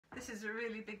This is a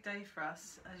really big day for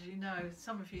us, as you know.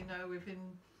 Some of you know we've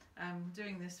been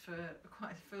doing this for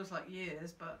quite, it feels like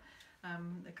years, but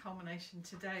the culmination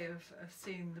today of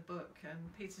seeing the book, and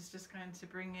Peter's just going to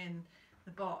bring in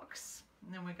the box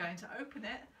and then we're going to open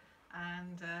it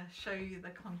and show you the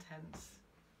contents.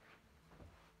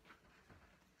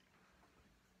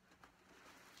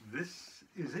 This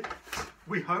is it,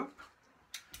 we hope.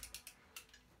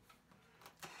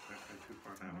 Don't go too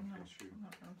far down in case you...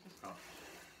 I'm just... Oh.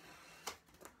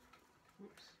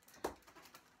 Whoops.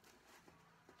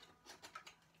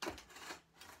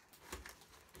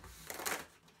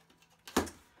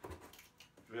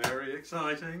 Very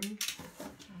exciting.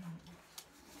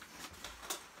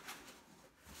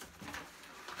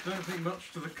 Don't think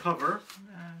much to the cover.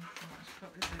 No, not much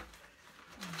got, is it?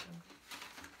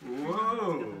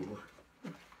 Whoa!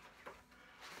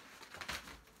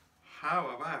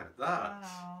 How about that?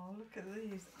 Wow, look at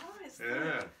these. Oh, it's Yeah.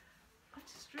 there. I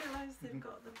just realised they've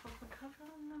got the proper cover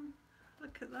on them.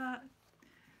 Look at that.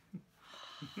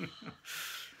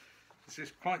 This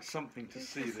is quite something to This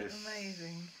see is this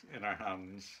amazing. in our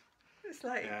hands. It's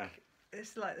like Yeah.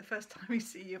 it's like the first time we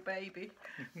see your baby,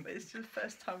 but it's the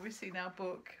first time we've seen our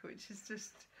book, which is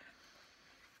just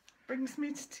brings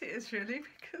me to tears really,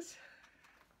 because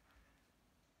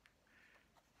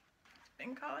it's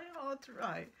been quite hard to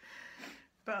write.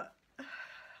 But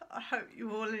I hope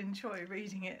you all enjoy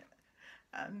reading it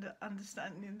and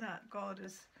understanding that God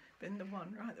has been the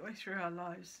one right the way through our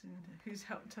lives and who's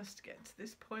helped us to get to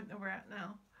this point that we're at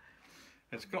now.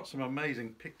 It's got some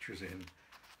amazing pictures in.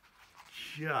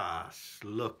 Just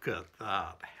look at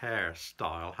that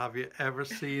hairstyle. Have you ever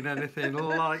seen anything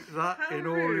like that How in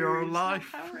all rude. your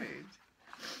life? How rude.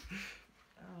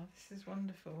 Oh, this is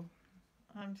wonderful.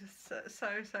 I'm just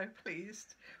so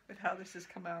pleased with how this has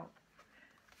come out.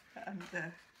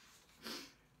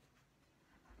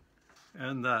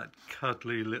 And that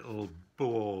cuddly little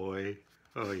boy.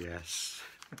 Oh yes.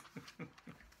 Wow,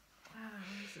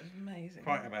 this is amazing.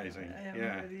 Quite amazing. I am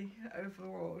Yeah. really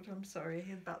overawed. I'm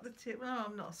sorry about the tears. Well,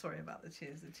 I'm not sorry about the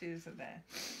tears. The tears are there.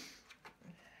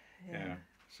 Yeah.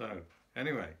 So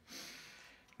anyway,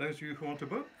 those of you who want a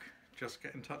book, just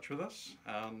get in touch with us,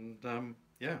 and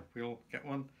yeah, we'll get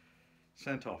one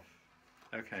sent off.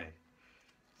 Okay.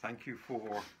 Thank you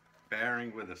for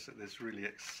bearing with us at this really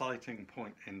exciting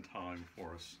point in time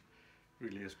for us.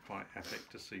 Really is quite epic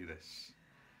to see this.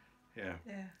 Yeah.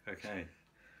 Yeah. Okay.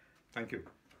 Thank you.